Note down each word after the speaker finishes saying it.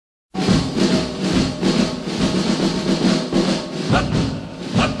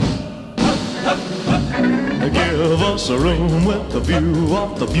us a room with a view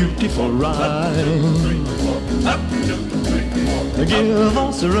of the beautiful Rhine. Give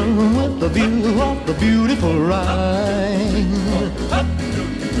us a room with a view of the beautiful Rhine.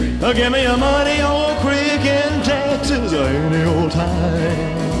 Give me a muddy old creek in Texas any old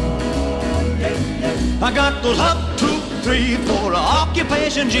time. I got those up, 2, 3, 4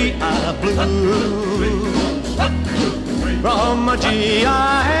 occupation GI blues. From my GI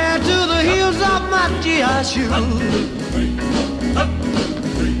hair to the heels of my GI shoes.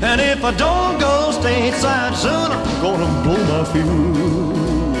 And if I don't go stateside soon, I'm gonna blow my fuse.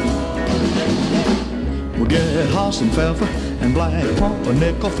 We'll get Haas and Pfeffer and black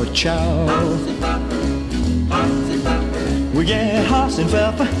pumpernickel for chow. We get Haas and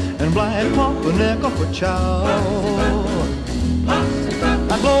Pfeffer and black pumpernickel for chow.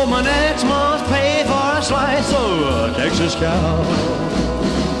 I blow my next month's pay for a slice of a Texas cow.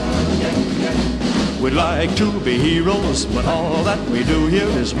 We'd like to be heroes, but all that we do here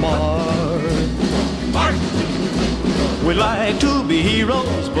is march. We'd like to be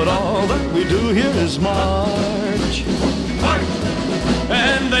heroes, but all that we do here is march.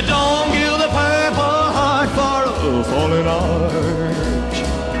 And they don't give the Purple Heart for a fallen arch.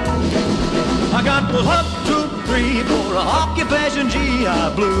 I got the up, 2, 3, 4 occupation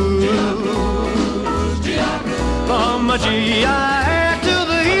GI blues. From my GI hair to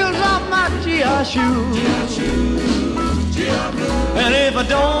the heels of my GI shoes. And if I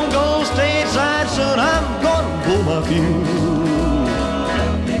don't go stateside soon, I'm gonna pull my fuse.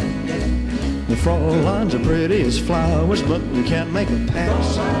 The Fräuleins are pretty as flowers, but we can't make a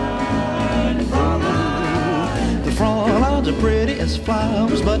pass. The Fräuleins are pretty as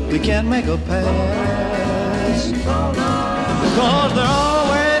flowers, but we can't make a pass. Cause they're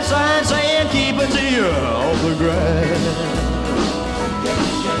always signs saying keep a deer off the grass.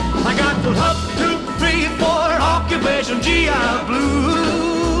 I got the up, 2, 3, 4 occupation GI blues.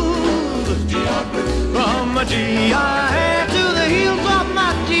 From my GI hair to the heels of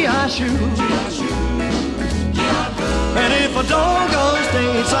my GI shoes. And if I don't go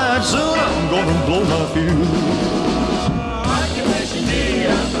stateside soon, I'm gonna blow my fuse. Occupation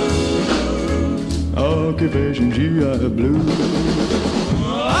GI blues. Occupation GI blues.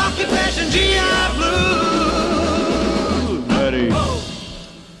 Occupation GI blues.